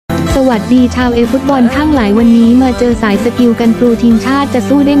สวัสดีชาวฟุตบอลทั้งหลายวันนี้มาเจอสายสกิลกันครูทีมชาติจะ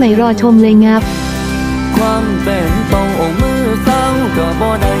สู้ได้ไหมรอชมเลยงับความเป็นเป่ามือสาวก็บ่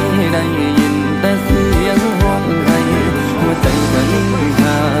ได้ยินแต่เสียงร้องไห้หัวใจก็นิ่งห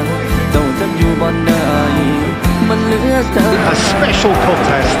าเจ้าจะอยู่บนใดมันเหลือเธอ A special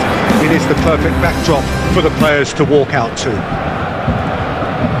contest. It is the perfect backdrop for the players to walk out to.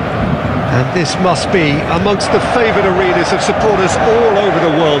 And this must be amongst the favoured arenas of supporters all over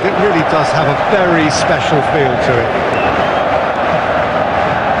the world. It really does have a very special feel to it.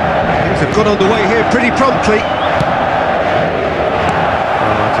 Things have got underway here pretty promptly.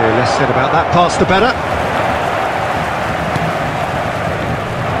 Oh dear, less said about that pass the better.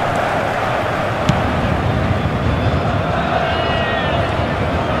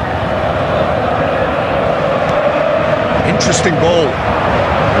 Interesting ball.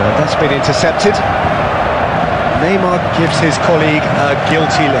 That's been intercepted. Neymar gives his colleague a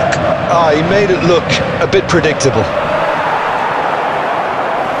guilty look. He made it look a bit predictable.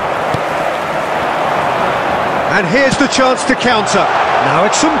 And here's the chance to counter. Now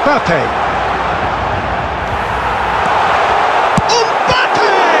it's Mbappe.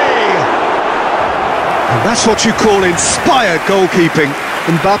 And that's what you call inspired goalkeeping.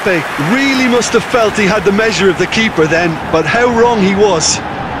 Mbappe really must have felt he had the measure of the keeper then, but how wrong he was.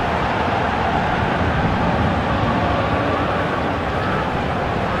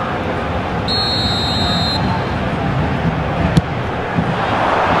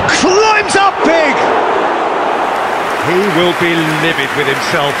 Climbs up big! He will be livid with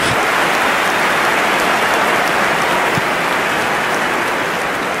himself.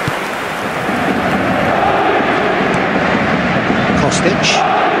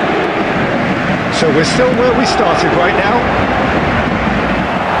 So we're still where we started right now.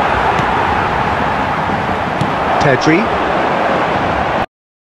 Pedri.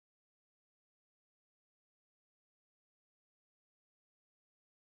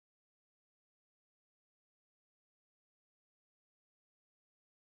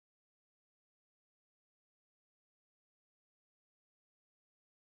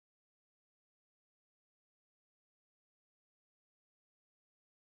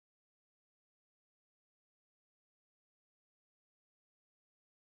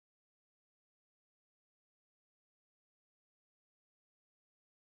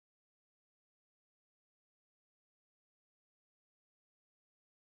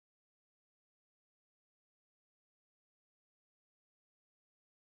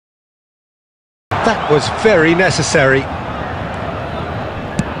 That was very necessary.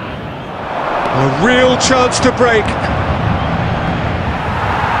 A real chance to break.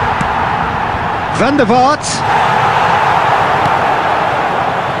 Van der Vaart.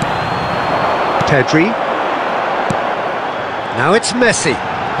 Pedri. Now it's Messi.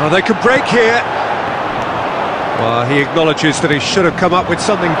 Oh, they could break here. Well, he acknowledges that he should have come up with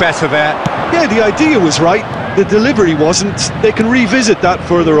something better there. Yeah, the idea was right. The delivery wasn't. They can revisit that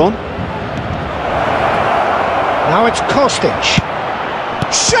further on. Now it's Kostic.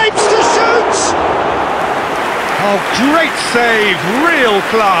 Shapes to shoot! Oh, great save, real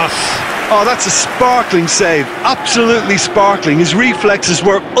class. Oh, that's a sparkling save, absolutely sparkling. His reflexes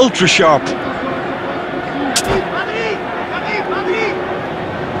were ultra sharp.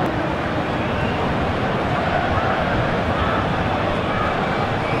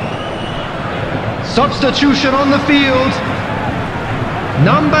 Substitution on the field.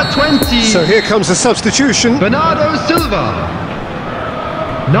 Number 20. So here comes the substitution. Bernardo Silva.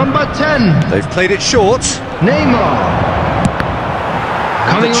 Number 10. They've played it short. Neymar.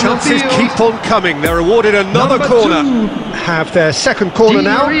 And the chances keep on coming. They're awarded another corner. Have their second corner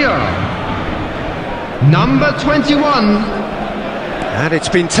now. Number 21. And it's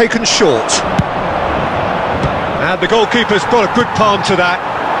been taken short. And the goalkeeper's got a good palm to that.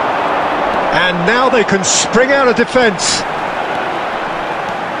 And now they can spring out of defence.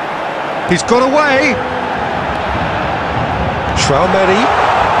 He's got away. Traoré.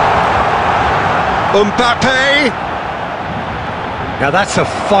 Mbappe. Now that's a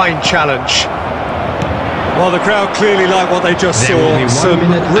fine challenge. Well, the crowd clearly like what they just saw. Some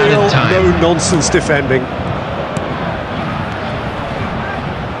real no-nonsense defending.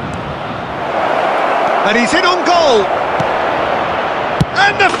 And he's in on goal.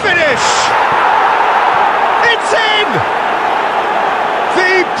 And the finish. It's in.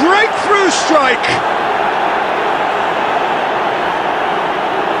 The breakthrough strike!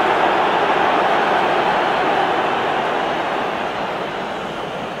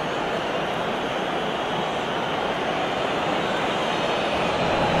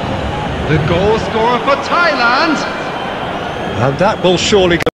 The goal scorer for Thailand. And that will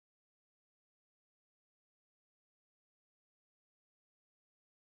surely go.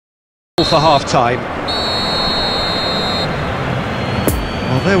 for half-time.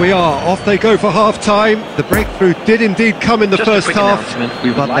 Well, there we are, off they go for half-time. The breakthrough did indeed come in the first half,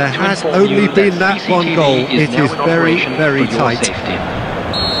 but there has only been that one goal. It is very, very tight.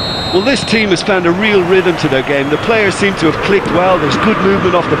 Well, this team has found a real rhythm to their game. The players seem to have clicked well. There's good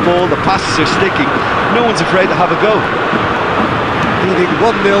movement off the ball. The passes are sticking. No one's afraid to have a go. Leading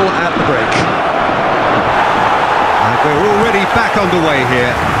 1-0 at the break. And we're already back underway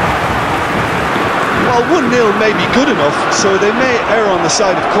here. Well, 1-0 may be good enough, so they may err on the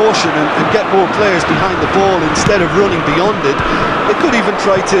side of caution and get more players behind the ball instead of running beyond it. They could even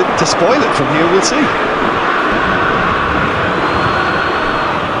try to spoil it from here, we'll see.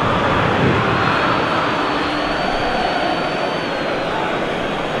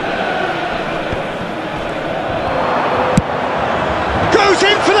 Goes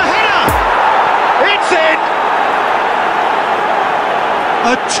in for the header! It's in!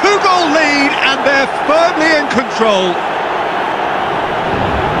 A two-goal lead, and they're firmly in control.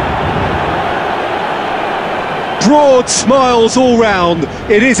 Broad smiles all round.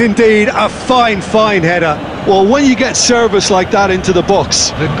 It is indeed a fine, fine header. Well, when you get service like that into the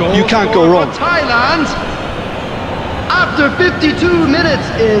box, you can't go wrong. Thailand, after 52 minutes,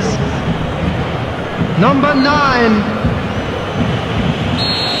 is number 9.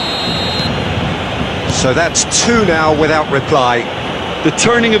 So that's 2 now without reply. The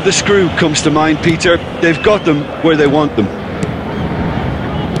turning of the screw comes to mind, Peter. They've got them where they want them.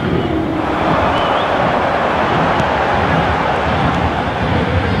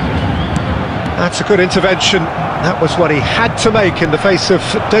 That's a good intervention. That was what he had to make in the face of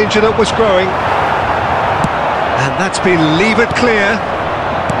danger that was growing. And that's been levered clear.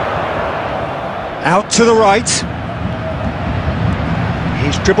 Out to the right.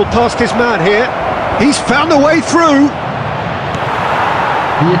 He's dribbled past his man here. He's found a way through.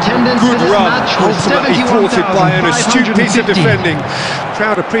 The attendance Good for this run, match was ultimately thwarted by an astute piece of 71,550. defending.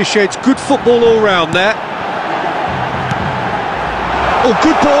 Crowd appreciates good football all round there. Oh,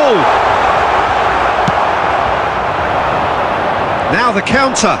 good ball. Now the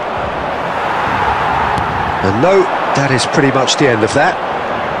counter. And no, that is pretty much the end of that.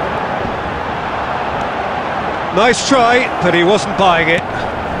 Nice try, but he wasn't buying it.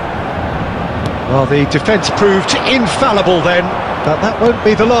 Well, the defence proved infallible then, but that won't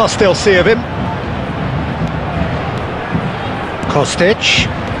be the last they'll see of him. Kostic.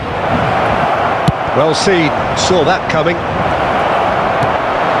 Well seen, saw that coming.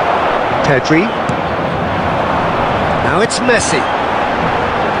 Pedri. Now it's Messi.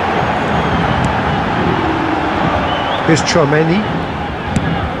 Here's Chouameni.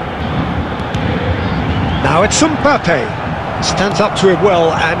 Now it's Mbappe. Stands up to him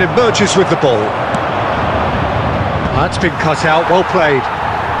well and emerges with the ball. That's been cut out, well played.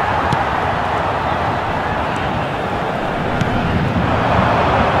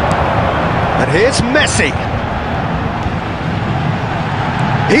 And here's Messi.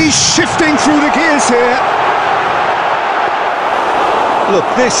 He's shifting through the gears here. Look,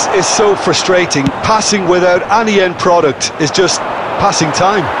 this is so frustrating. Passing without any end product is just passing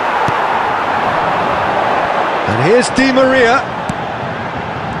time. And here's Di Maria.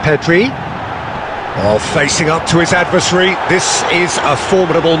 Pedri. While facing up to his adversary, this is a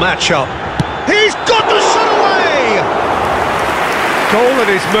formidable matchup. He's got the shot away! Goal at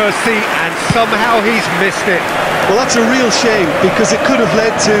his mercy, and somehow he's missed it. Well, that's a real shame, because it could have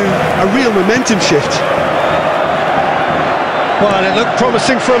led to a real momentum shift. Well, it looked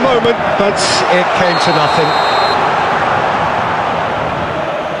promising for a moment, but it came to nothing.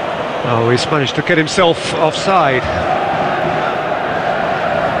 Oh, he's managed to get himself offside.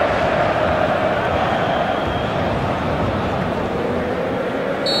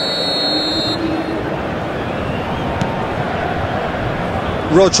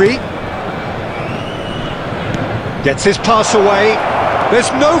 Rodri gets his pass away. There's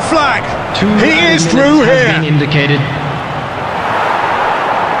no flag. He is through here. Been indicated.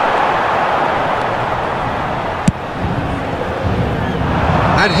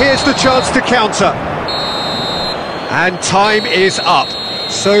 And here's the chance to counter. And time is up.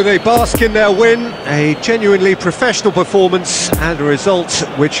 So they bask in their win, a genuinely professional performance and a result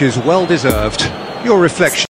which is well deserved. Your reflection.